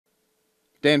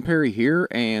Dan Perry here,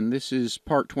 and this is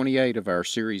part 28 of our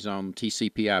series on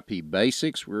TCP/IP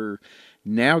basics. We're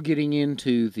now getting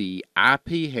into the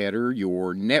IP header,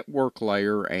 your network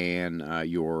layer, and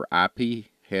your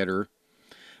IP header.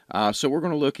 So we're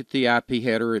going to look at the IP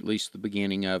header, at least the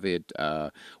beginning of it.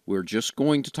 We're just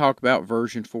going to talk about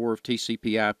version 4 of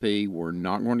TCP/IP. We're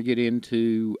not going to get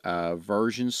into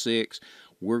version 6.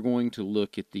 We're going to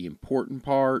look at the important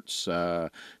parts.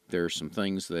 There's some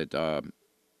things that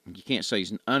you can't say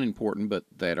is unimportant, but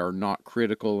that are not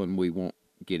critical, and we won't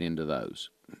get into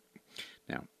those.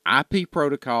 Now, IP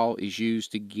protocol is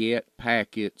used to get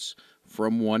packets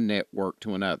from one network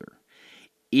to another.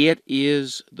 It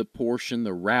is the portion,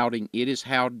 the routing, it is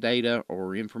how data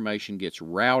or information gets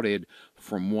routed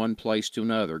from one place to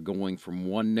another, going from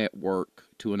one network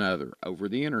to another over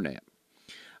the internet.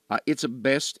 It's a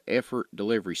best effort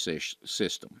delivery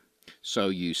system. So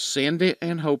you send it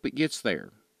and hope it gets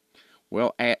there.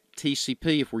 Well, at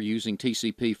TCP, if we're using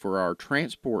TCP for our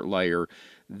transport layer,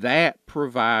 that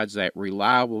provides that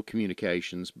reliable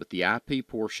communications, but the IP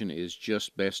portion is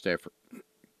just best effort.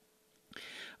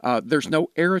 There's no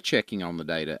error checking on the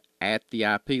data at the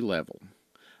IP level.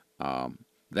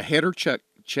 The header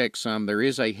checksum, there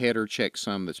is a header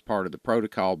checksum that's part of the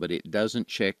protocol, but it doesn't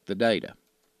check the data.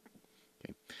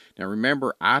 Okay. Now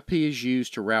remember, IP is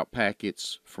used to route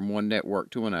packets from one network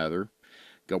to another.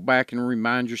 Go back and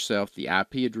remind yourself the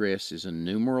IP address is a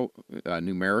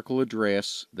numerical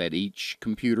address that each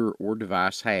computer or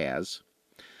device has.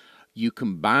 You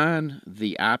combine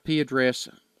the IP address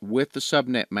with the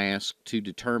subnet mask to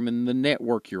determine the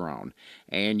network you're on,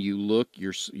 and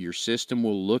your system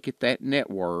will look at that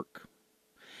network,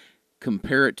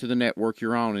 compare it to the network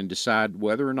you're on, and decide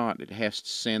whether or not it has to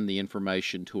send the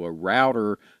information to a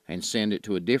router and send it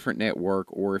to a different network,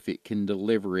 or if it can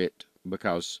deliver it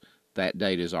because that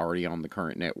data is already on the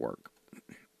current network.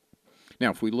 Now,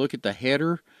 if we look at the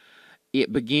header,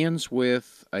 it begins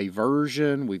with a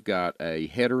version. We've got a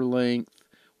header length.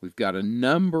 We've got a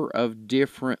number of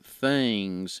different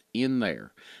things in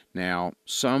there. Now,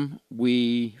 some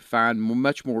we find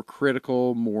much more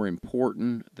critical, more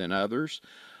important than others,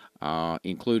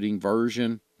 including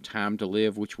version, time to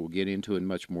live, which we'll get into in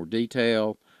much more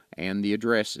detail, and the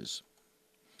addresses.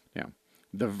 Now,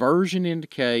 the version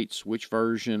indicates which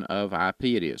version of IP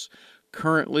it is.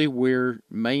 Currently, we're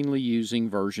mainly using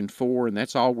version 4, and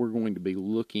that's all we're going to be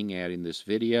looking at in this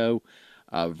video.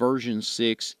 Version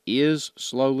 6 is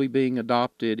slowly being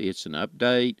adopted. It's an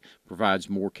update, provides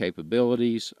more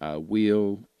capabilities.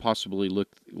 We'll possibly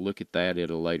look at that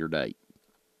at a later date.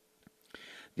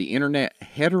 The internet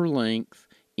header length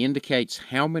indicates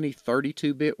how many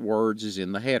 32-bit words is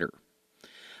in the header.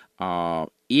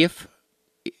 If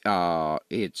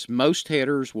most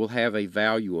headers will have a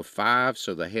value of 5,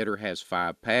 so the header has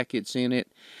 5 packets in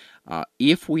it.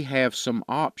 If we have some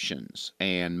options,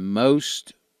 and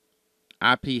most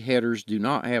IP headers do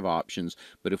not have options,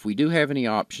 but if we do have any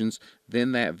options,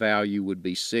 then that value would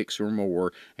be 6 or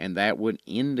more, and that would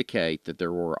indicate that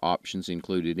there were options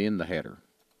included in the header.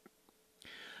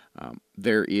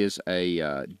 There is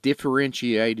a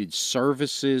differentiated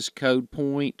services code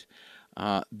point.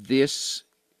 This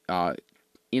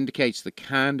indicates the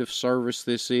kind of service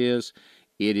this is.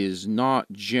 It is not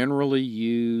generally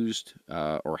used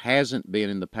or hasn't been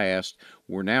in the past.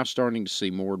 We're now starting to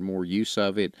see more and more use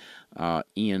of it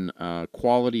in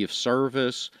quality of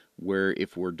service, where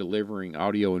if we're delivering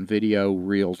audio and video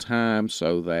real time,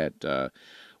 so that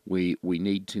we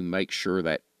need to make sure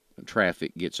that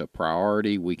traffic gets a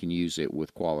priority, we can use it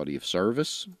with quality of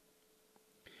service.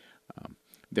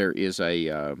 There is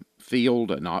a field,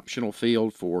 an optional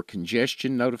field for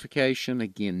congestion notification.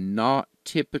 Again, not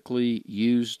typically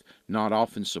used, not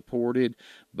often supported,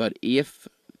 but if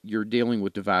you're dealing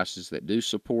with devices that do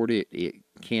support it, it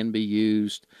can be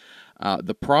used.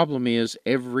 The problem is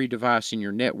every device in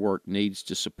your network needs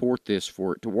to support this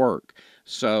for it to work.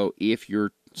 So if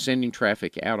you're sending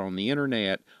traffic out on the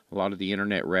internet, a lot of the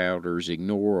internet routers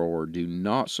ignore or do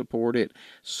not support it.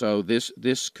 So this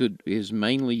is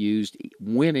mainly used,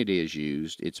 when it is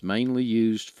used, it's mainly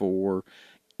used for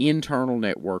internal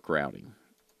network routing.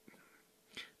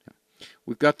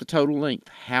 We've got the total length.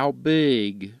 How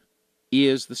big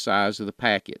is the size of the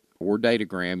packet or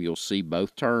datagram? You'll see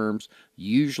both terms.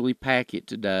 Usually packet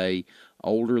today,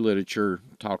 older literature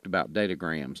talked about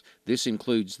datagrams. This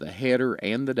includes the header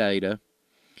and the data.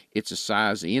 It's a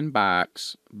size in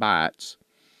bytes.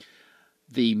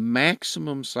 The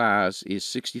maximum size is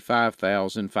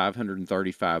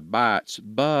 65,535 bytes,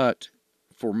 but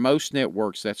for most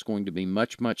networks that's going to be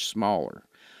much, much smaller.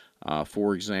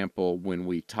 For example, when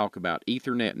we talk about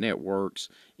Ethernet networks,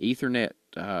 Ethernet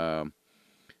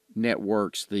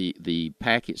networks, the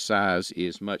packet size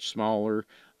is much smaller.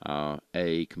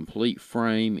 A complete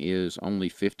frame is only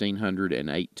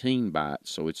 1518 bytes,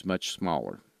 so it's much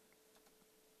smaller.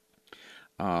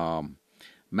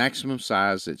 Maximum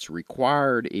size that's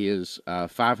required is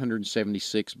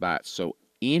 576 bytes. So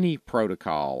any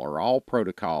protocol or all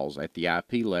protocols at the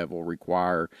IP level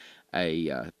require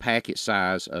a packet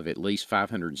size of at least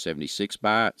 576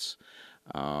 bytes.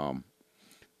 I'm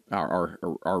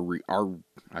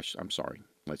sorry,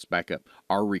 let's back up.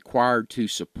 Are required to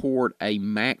support a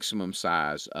maximum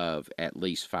size of at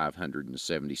least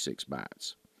 576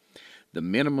 bytes. The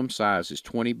minimum size is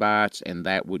 20 bytes, and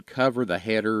that would cover the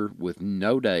header with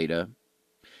no data.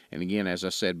 And again, as I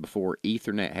said before,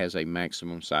 Ethernet has a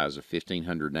maximum size of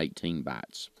 1518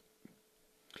 bytes.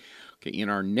 Okay, in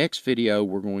our next video,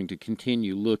 we're going to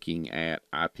continue looking at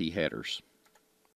IP headers.